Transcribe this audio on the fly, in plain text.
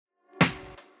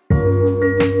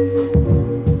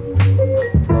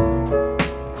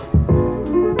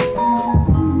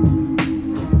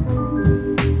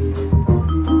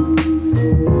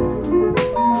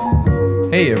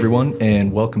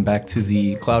welcome back to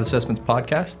the Cloud Assessments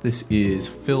Podcast. This is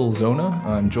Phil Zona.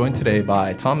 I'm joined today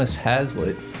by Thomas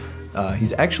Haslett.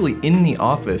 He's actually in the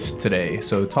office today.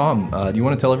 So Tom, do you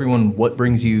want to tell everyone what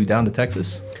brings you down to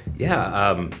Texas?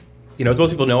 Yeah, as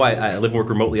most people know, I live and work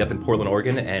remotely up in Portland,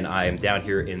 Oregon, and I am down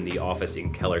here in the office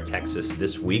in Keller, Texas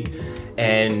this week.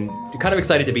 And kind of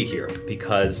excited to be here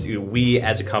because we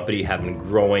as a company have been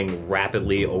growing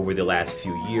rapidly over the last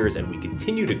few years, and we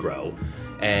continue to grow.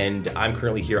 And I'm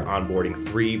currently here onboarding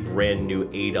 3 brand new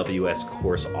AWS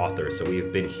course authors. So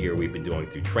we've been doing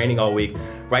through training all week.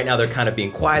 Right now they're kind of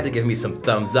being quiet, they're giving me some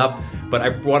thumbs up, but I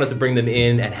wanted to bring them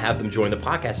in and have them join the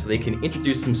podcast so they can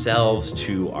introduce themselves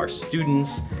to our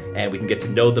students and we can get to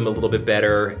know them a little bit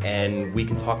better, and we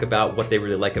can talk about what they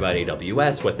really like about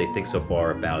AWS, what they think so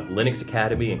far about Linux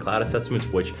Academy and Cloud Assessments,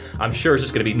 which I'm sure is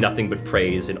just going to be nothing but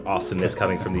praise and awesomeness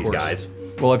coming from these guys.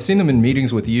 Well, I've seen them in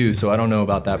meetings with you, so I don't know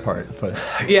about that part. But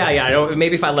yeah, I know.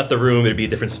 Maybe if I left the room, it'd be a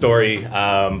different story.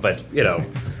 But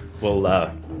we'll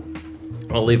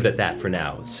leave it at that for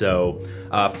now. So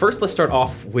first, let's start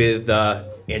off with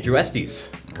Andrew Estes.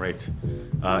 Right.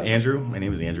 Andrew, my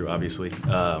name is Andrew, obviously.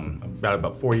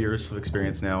 About 4 years of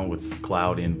experience now with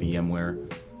cloud and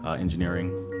VMware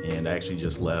engineering, and I actually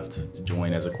just left to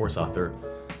join as a course author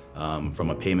from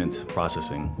a payment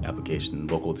processing application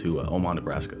local to Omaha,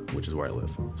 Nebraska, which is where I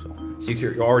live. So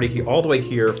you're already here, all the way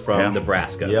here from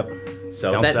Nebraska. Yep.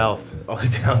 So down south. Oh,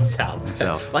 down south.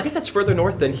 South. Well, I guess that's further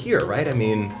north than here, right? I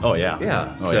mean. Oh yeah.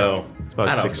 Yeah. Oh, so. Yeah. It's about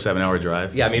a 6-7 hour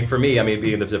drive. Yeah, I mean, for me,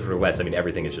 being in the Pacific West,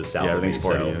 everything is just south. Yeah, everything's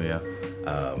part of me, of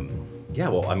you. Yeah.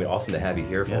 Well, awesome to have you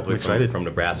here. Yeah, I'm excited. From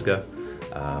Nebraska.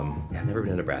 I've never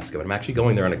been to Nebraska, but I'm actually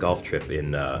going there on a golf trip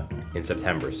in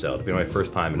September. So it'll be my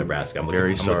first time in Nebraska. I'm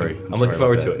looking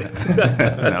forward to it.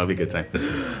 That'll be a good time.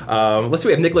 Let's see.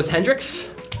 We have Nicholas Hendricks.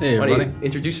 Hey, everybody. Why don't you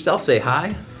introduce yourself? Say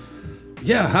hi.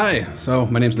 Yeah, hi. So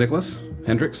my name's Nicholas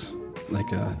Hendricks. Like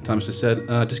Thomas just said,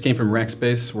 just came from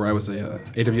Rackspace, where I was a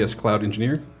AWS cloud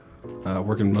engineer,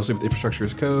 working mostly with infrastructure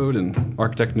as code and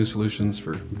architecting new solutions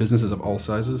for businesses of all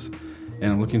sizes.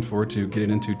 And I'm looking forward to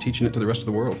getting into teaching it to the rest of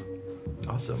the world.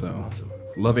 Awesome.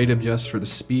 Love AWS for the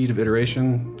speed of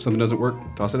iteration. If something doesn't work,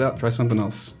 toss it out, try something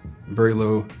else. Very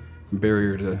low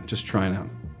barrier to just trying out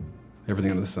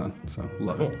everything under the sun. So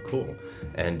love it. Cool.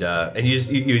 And you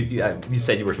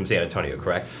said you were from San Antonio,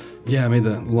 correct? Yeah, I made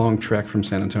the long trek from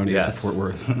San Antonio to Fort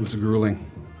Worth. It was grueling.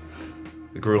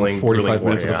 45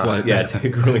 minutes of a flight. Yeah, it's a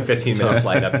grueling 15-minute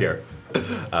flight up here.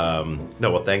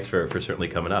 Thanks for certainly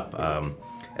coming up.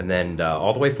 And then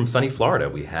all the way from sunny Florida,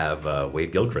 we have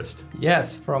Wade Gilchrist.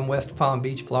 Yes, from West Palm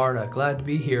Beach, Florida. Glad to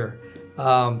be here.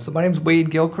 So my name's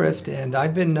Wade Gilchrist, and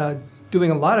I've been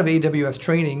doing a lot of AWS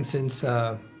training since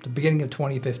the beginning of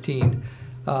 2015.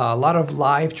 A lot of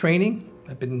live training.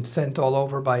 I've been sent all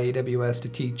over by AWS to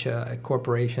teach at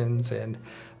corporations, and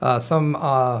some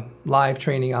live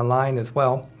training online as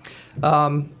well.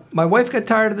 My wife got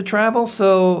tired of the travel,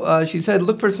 so she said,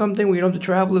 look for something where you don't have to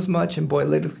travel as much. And boy,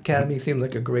 Linux Academy seemed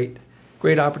like a great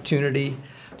opportunity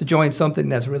to join something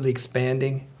that's really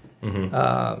expanding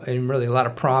and really a lot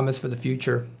of promise for the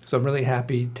future. So I'm really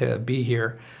happy to be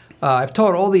here. I've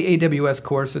taught all the AWS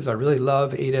courses. I really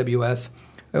love AWS.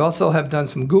 I also have done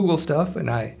some Google stuff, and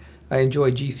I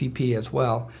enjoy GCP as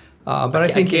well. But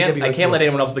I can't let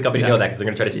anyone else in the company know that because they're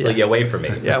going to try to steal you away from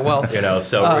me. Yeah, well,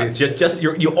 so it's just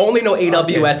you only know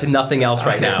AWS and nothing else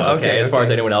right now. Okay, as far as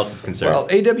anyone else is concerned. Well,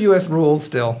 AWS rules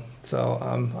still, so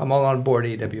I'm all on board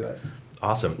AWS.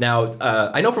 Awesome. Now,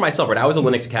 I know for myself, right? I was a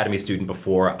Linux Academy student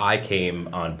before I came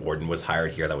on board and was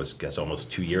hired here. That was, I guess,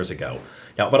 almost 2 years ago.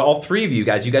 Now, but all 3 of you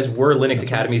guys were Linux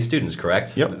Academy students,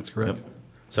 correct? Yep, that's correct. Yep.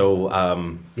 So,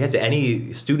 to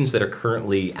any students that are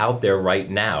currently out there right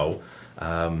now,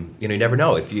 you never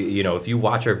know if you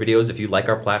watch our videos, if you like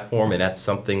our platform, and that's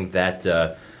something that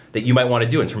you might want to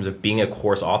do in terms of being a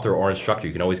course author or instructor.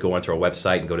 You can always go onto our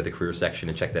website and go to the career section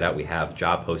and check that out. We have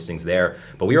job postings there,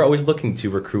 but we are always looking to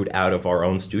recruit out of our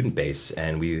own student base,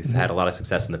 and we've had a lot of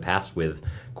success in the past with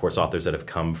course authors that have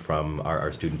come from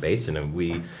our student base, and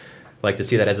we like to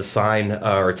see that as a sign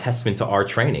or a testament to our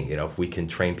training. If we can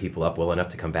train people up well enough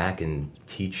to come back and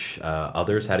teach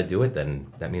others how to do it, then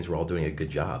that means we're all doing a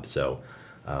good job. So,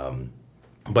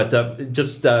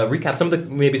 just recap some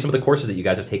of the courses that you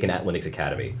guys have taken at Linux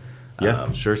Academy.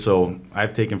 Yeah, sure. So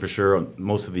I've taken for sure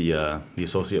most of the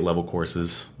associate level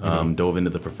courses, dove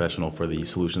into the professional for the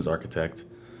solutions architect.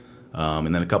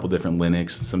 And then a couple different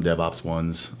Linux, some DevOps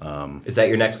ones. Is that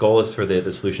your next goal, is for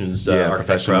the Solutions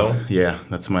Architect Pro? Yeah,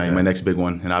 that's my next big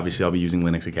one. And obviously I'll be using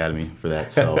Linux Academy for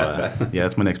that. So yeah,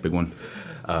 that's my next big one.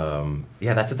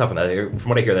 Yeah, that's a tough one. From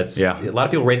what I hear, that's a lot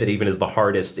of people rate that even as the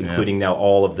hardest, including now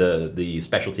all of the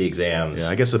specialty exams. Yeah,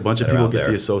 I guess a bunch of people get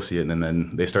the associate, and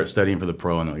then they start studying for the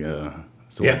pro, and they're like,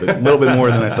 it's a little bit more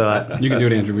than I thought. You can do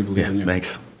it, Andrew. We believe in you.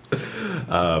 Thanks.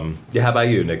 How about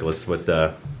you, Nicholas? What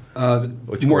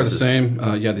more of the same.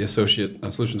 The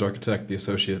associate solutions architect, the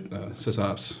associate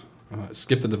sysops.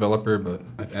 Skipped the developer, but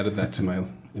I've added that to my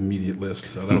immediate list,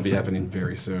 so that'll be happening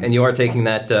very soon. And you are taking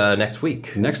that next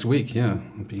week? Next week, yeah.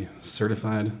 I'll be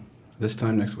certified this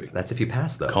time next week. That's if you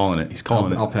pass, though. Calling it. He's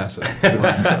calling it. I'll pass it. I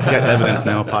got evidence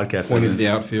now, podcast Pointing evidence. to the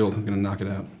outfield. I'm going to knock it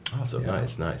out. Awesome. Yeah.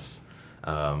 Nice.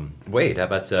 Wade, how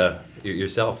about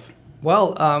yourself?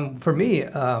 Well, for me,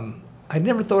 I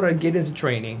never thought I'd get into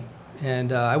training.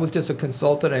 And I was just a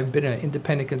consultant. I've been an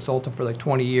independent consultant for like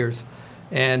 20 years.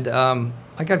 And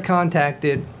I got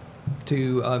contacted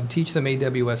to teach some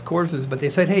AWS courses, but they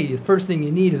said, hey, the first thing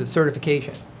you need is a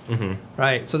certification. Mm-hmm.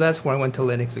 Right? So that's when I went to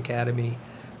Linux Academy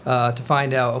to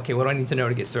find out, okay, what do I need to know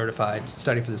to get certified,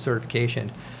 study for the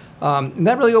certification. And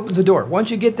that really opens the door.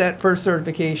 Once you get that first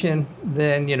certification,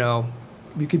 then,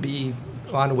 you could be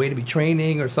on the way to be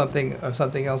training or something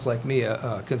else like me,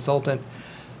 a consultant.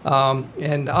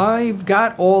 And I've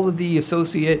got all of the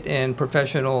associate and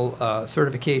professional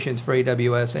certifications for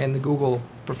AWS and the Google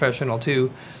professional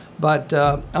too. But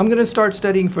I'm going to start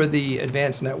studying for the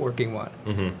advanced networking one.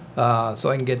 Mm-hmm. So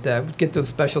I can get those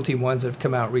specialty ones that have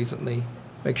come out recently.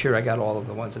 Make sure I got all of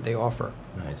the ones that they offer.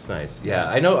 Nice. Yeah,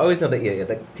 I always know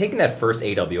that taking that first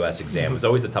AWS exam was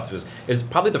always the toughest. It's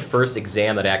probably the first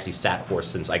exam that I actually sat for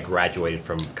since I graduated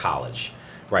from college,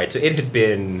 right? So it had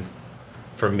been,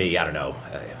 for me, I don't know,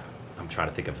 I'm trying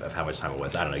to think of how much time it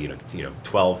was. I don't know,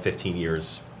 12, 15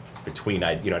 years between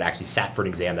I'd actually sat for an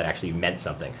exam that actually meant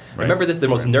something. Right. I remember the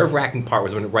most nerve-wracking part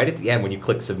was right at the end when you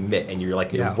click submit and you're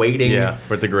like you're waiting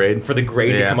for the grade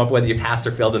to come up whether you passed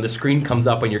or failed, and the screen comes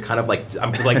up and you're kind of like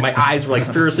my eyes were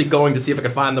like furiously going to see if I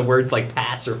could find the words like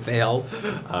pass or fail.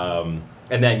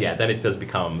 And then it does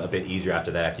become a bit easier after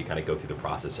that after you kind of go through the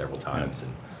process several times.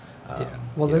 And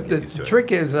well, the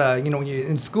trick is, when you're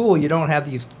in school, you don't have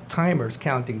these timers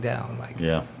counting down.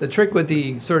 The trick with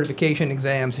the certification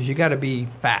exams is you got to be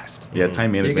fast. Yeah,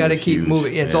 time management. You got to keep huge.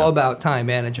 moving. It's all about time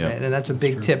management, and that's a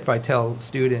big tip I tell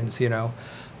students.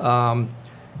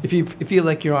 If you feel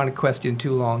like you're on a question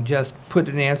too long, just put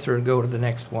an answer and go to the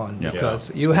next one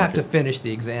because you have to finish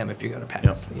the exam if you're going to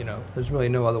pass. There's really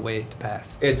no other way to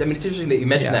pass. It's interesting that you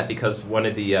mentioned that because one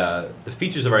of the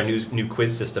features of our new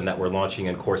quiz system that we're launching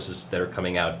in courses that are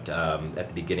coming out at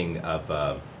the beginning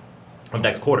of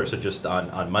next quarter, so just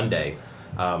on Monday,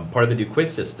 part of the new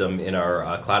quiz system in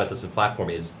our cloud assessment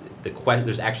platform is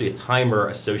there's actually a timer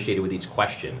associated with each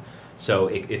question. So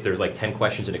if there's like 10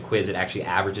 questions in a quiz, it actually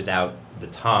averages out the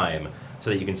time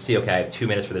so that you can see, okay, I have 2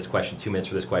 minutes for this question, 2 minutes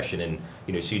for this question, and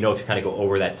so if you kind of go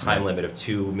over that time limit of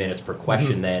 2 minutes per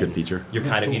question, then that's a good feature. You're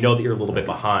kind of that you're a little bit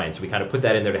behind. So we kind of put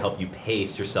that in there to help you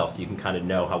pace yourself, so you can kind of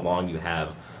know how long you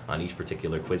have on each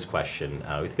particular quiz question.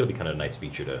 We think it'll be kind of a nice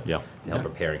feature to help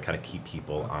prepare and kind of keep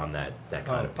people on that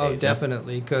kind of pace. Oh,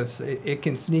 definitely, because it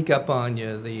can sneak up on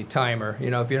you, the timer.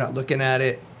 If you're not looking at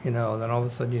it, then all of a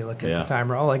sudden you look at the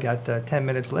timer. Oh, I got 10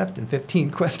 minutes left and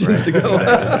 15 questions to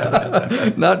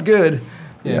go. Not good.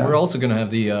 Yeah, we're also going to have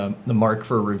the mark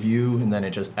for review, and then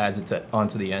it just adds it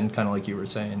onto the end, kind of like you were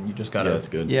saying. You just got to. Yeah, that's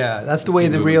good. Yeah, that's the way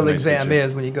the real exam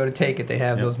is. When you go to take it, they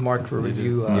have those mark for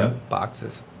review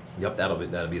boxes. Yep,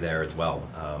 that'll be there as well.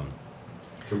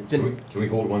 Can we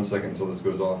hold 1 second until this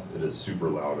goes off? It is super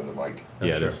loud in the mic.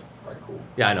 Yeah, it is. All right, cool.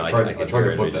 Yeah, I know. I tried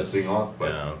to flip that thing off,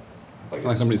 but It's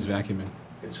like somebody's vacuuming.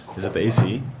 It's cool. Is it the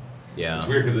AC? Yeah. It's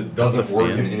weird because it doesn't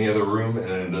work in any other room, and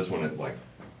in this one It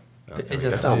just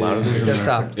That's how loud it is. It just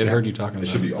stopped. It heard you talking it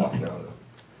about should be off now though.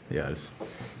 Yeah, it is.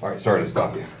 All right, sorry to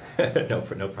stop you.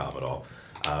 No problem at all.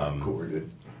 Cool, we're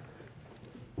good.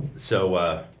 So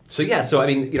I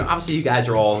mean, obviously you guys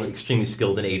are all extremely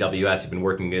skilled in AWS. You've been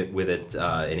working with it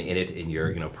in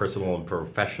your personal and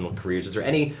professional careers. Is there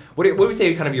any what would we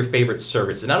say are kind of your favorite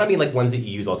services? And I don't mean like ones that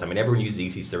you use all the time. I mean, everyone uses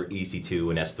EC2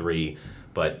 and S3,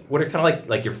 but what are kind of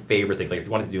like your favorite things? Like if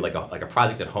you wanted to do like a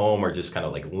project at home or just kind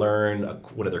of like learn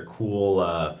one of their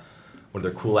cool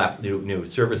new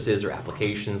services or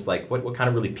applications, like what kind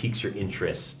of really piques your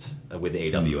interest with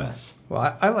AWS?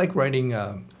 Well, I like writing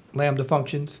Lambda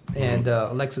functions and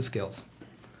Alexa skills.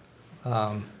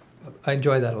 I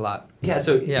enjoy that a lot. Yeah,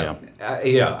 so Yeah.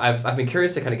 I've been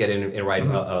curious to kind of get in and write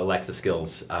Alexa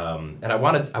skills, and I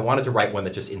wanted to write one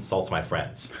that just insults my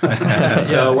friends.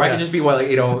 So where I could just be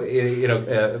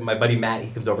my buddy Matt,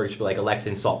 he comes over and just be like, Alexa,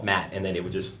 insult Matt, and then it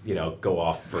would just go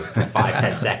off for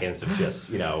 5-10 seconds of just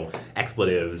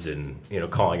expletives and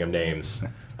calling him names. I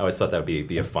always thought that would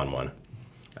be a fun one.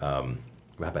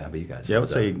 How about you guys? Yeah, I would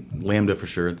say Lambda for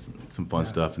sure. It's some fun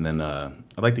stuff. And then I'd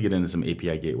like to get into some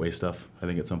API gateway stuff, I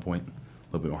think, at some point. A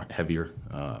little bit more heavier.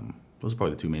 Those are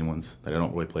probably the two main ones that I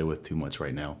don't really play with too much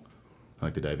right now. I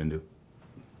like to dive into.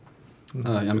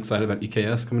 I'm excited about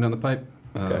EKS coming down the pipe.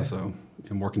 Okay. So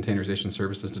more containerization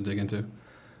services to dig into.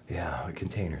 Yeah,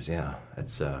 containers, yeah.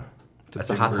 That's a big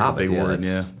hot word, topic. Big word,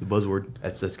 yeah. The buzzword.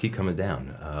 Let's keep coming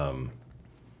down.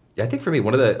 I think for me,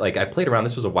 one of the, I played around,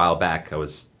 this was a while back, I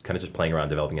was kind of just playing around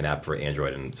developing an app for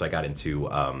Android, and so I got into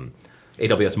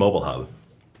AWS Mobile Hub.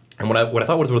 And what I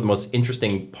thought was one of the most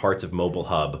interesting parts of Mobile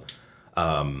Hub,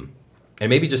 and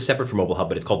maybe just separate from Mobile Hub,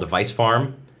 but it's called Device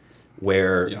Farm,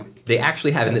 where they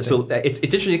actually have, and so it's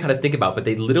interesting to kind of think about, but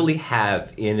they literally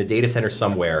have in a data center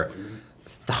somewhere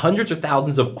hundreds of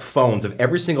thousands of phones of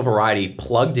every single variety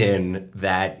plugged in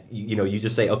that you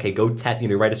just say, okay, go test,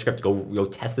 write a script, go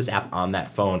test this app on that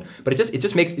phone. But it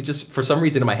just makes for some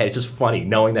reason in my head, it's just funny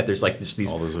knowing that there's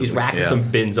these racks and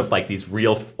some bins of these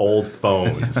real old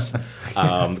phones.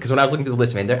 Because when I was looking through the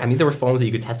list, man, there were phones that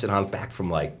you could test it on back from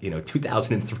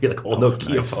 2003, old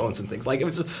Nokia phones and things.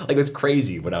 It was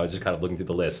crazy when I was just kind of looking through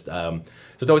the list. So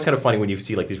it's always kind of funny when you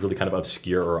see these really kind of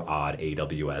obscure or odd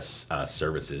AWS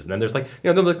services. And then there's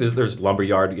there's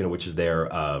Lumberyard, which is their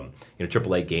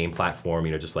AAA game platform,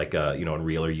 just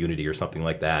Unreal or Unity or something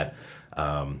like that.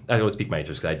 I always piqued my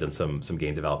interest because I'd done some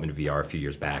game development VR a few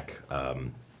years back.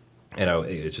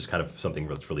 It's just kind of something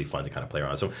that's really fun to kind of play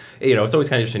around. So it's always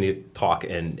kind of interesting to talk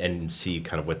and see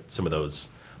kind of what some of those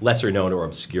lesser known or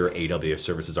obscure AWS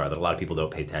services are that a lot of people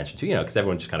don't pay attention to, because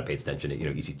everyone just kind of pays attention to,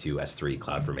 EC2, S3,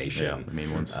 CloudFormation, the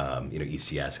main ones.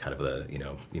 ECS, kind of the,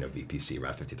 VPC,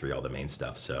 Route 53, all the main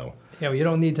stuff. So yeah, you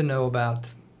don't need to know about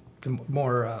the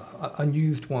more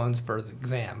unused ones for the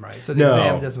exam, right? So the No.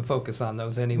 exam doesn't focus on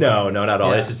those anyway. No, not at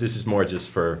all. Yeah. This is more just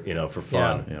for for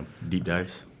fun. Yeah, deep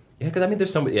dives. Yeah,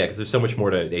 because there's so much more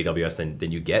to AWS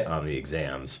than you get on the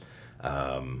exams.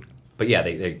 But yeah,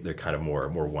 they're kind of more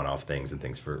one-off things and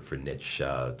things for niche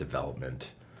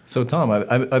development. So Tom,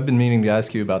 I've been meaning to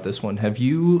ask you about this one. Have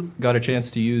you got a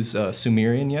chance to use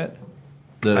Sumerian yet?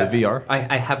 The VR?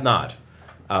 I have not.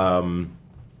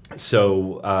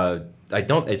 I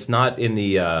don't. It's not in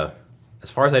the. As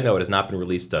far as I know, it has not been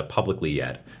released publicly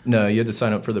yet. No, you had to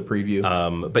sign up for the preview.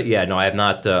 But yeah, no, I have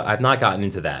not. I've not gotten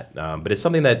into that. But it's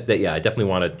something that I definitely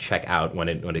want to check out when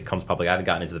it comes public. I haven't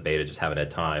gotten into the beta, just haven't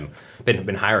had time.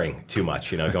 Been hiring too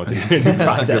much, going through the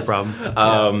process. That's a good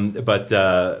problem. But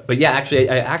yeah, actually,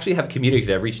 I actually have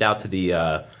communicated. I've reached out to the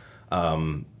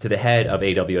head of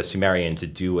AWS Sumerian to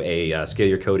do a Scale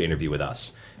Your Code interview with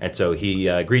us, and so he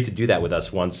agreed to do that with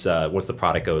us once the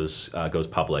product goes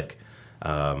public.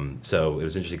 So it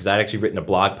was interesting because I'd actually written a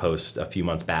blog post a few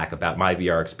months back about my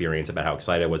VR experience, about how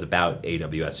excited I was about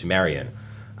AWS Sumerian.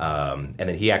 And then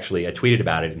I tweeted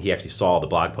about it, and he actually saw the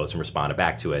blog post and responded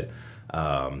back to it.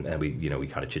 And we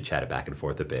kind of chit-chatted back and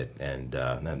forth a bit, and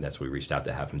that's when we reached out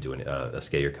to have him do a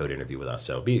Scale Your Code interview with us.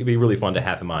 So it'd be really fun to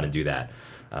have him on and do that,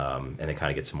 and then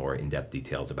kind of get some more in-depth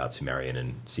details about Sumerian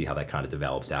and see how that kind of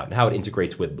develops out and how it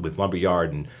integrates with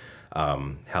Lumberyard, and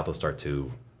how they'll start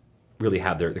to really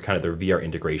have their VR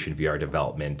integration, VR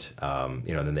development, and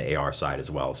then the AR side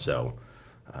as well. So,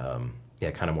 kind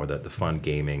of more the fun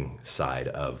gaming side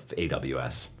of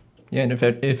AWS. Yeah, and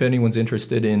if anyone's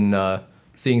interested in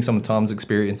seeing some of Tom's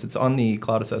experience, it's on the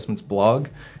Cloud Assessments blog,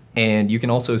 and you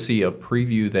can also see a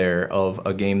preview there of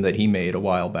a game that he made a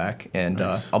while back. And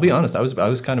Nice. I'll be honest, I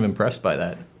was kind of impressed by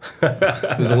that.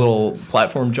 It was a little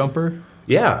platform jumper.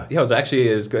 Yeah, it was actually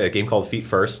a game called Feet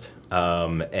First.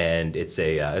 And it's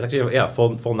it's actually a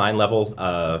full 9-level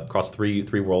across three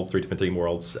different theme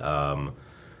worlds.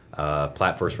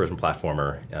 First person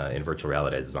platformer in virtual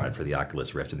reality designed for the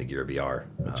Oculus Rift and the Gear VR.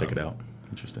 Check it out.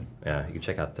 Interesting. Yeah, you can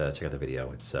check out the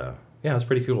video. It's it's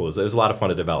pretty cool. It was a lot of fun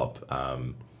to develop.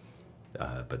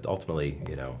 But ultimately,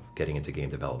 getting into game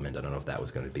development, I don't know if that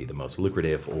was going to be the most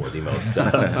lucrative or the most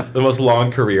the most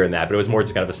long career in that. But it was more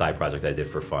just kind of a side project that I did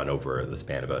for fun over the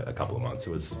span of a couple of months.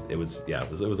 It was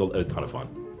a ton of fun.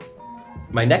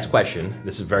 My next question,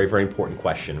 this is a very, very important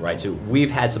question, right? So we've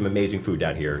had some amazing food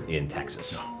down here in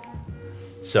Texas.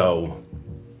 So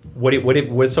what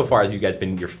so far has you guys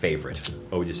been your favorite?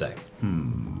 What would you say?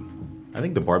 I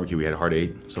think the barbecue we had, Heart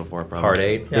 8 so far, probably. Heart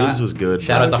 8? Yeah. Dave's was good.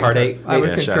 Shout out to Heart 8. I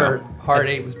would shout concur. Hard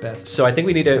 8 was best. So I think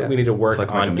we need to work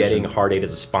Collect on getting recognition. Hard 8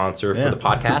 as a sponsor Yeah. for the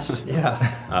podcast.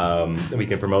 Yeah. We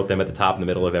can promote them at the top and the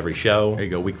middle of every show. There you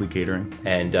go, weekly catering.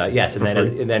 And yes, and For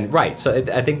free. then right. So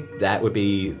I think that would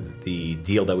be the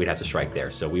deal that we'd have to strike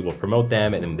there. So we will promote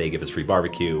them, and then they give us free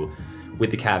barbecue, with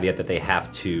the caveat that they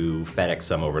have to FedEx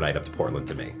some overnight up to Portland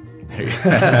to me.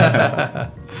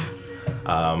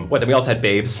 Then we also had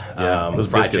Babes. Yeah, those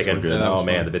fried biscuits chicken. were good. That Oh was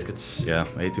man, fun. the biscuits. Yeah,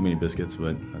 I ate too many biscuits,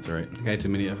 but that's all right. I ate too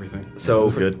many everything. So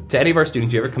was good. to any of our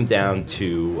students, if you ever come down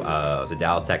to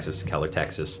Dallas, Texas, Keller,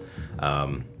 Texas,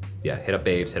 hit up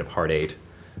Babes, hit up Hard 8,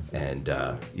 and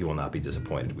you will not be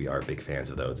disappointed. We are big fans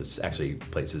of those. It's actually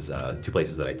two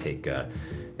places that I take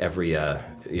every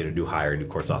new hire, new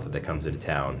course author that comes into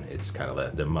town. It's kind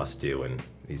of the must do, and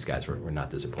these guys were not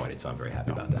disappointed, so I'm very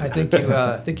happy about that. I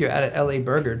think you added LA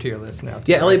Burger to your list now.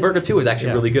 Yeah, LA Burger too is actually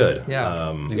Yeah. really good. Yeah.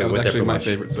 I think I that was went there actually for my lunch.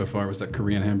 favorite so far was that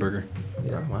Korean hamburger.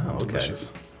 Yeah. Wow. Okay.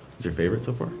 Delicious. Is your favorite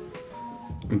so far?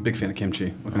 I'm a big fan of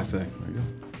kimchi. What can I say?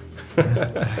 There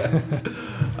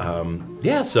you go.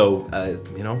 Yeah, so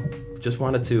just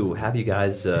wanted to have you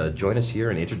guys join us here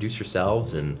and introduce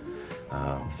yourselves, and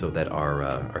so that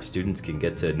our students can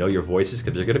get to know your voices,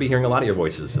 because they're going to be hearing a lot of your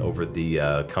voices over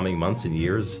the coming months and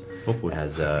years. Hopefully.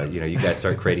 as you guys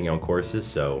start creating your own courses.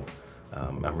 So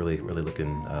I'm really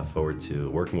looking forward to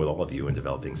working with all of you and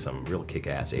developing some real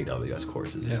kick-ass AWS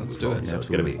courses. Yeah, let's do it. So it's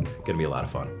going to be a lot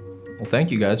of fun. Well,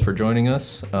 thank you guys for joining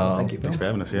us. Thank you, Phil. Thanks for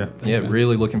having us, yeah. Yeah, man.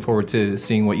 really looking forward to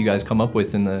seeing what you guys come up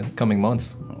with in the coming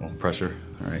months. Oh, pressure.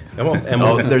 All right.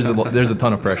 And There's a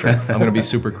ton of pressure. I'm going to be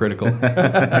super critical.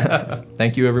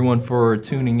 Thank you, everyone, for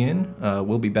tuning in.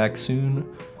 We'll be back soon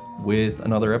with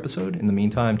another episode. In the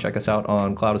meantime, check us out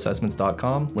on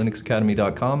cloudassessments.com,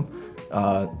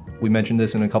 linuxacademy.com. We mentioned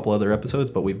this in a couple other episodes,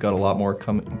 but we've got a lot more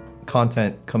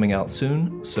content coming out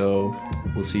soon. So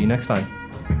we'll see you next time.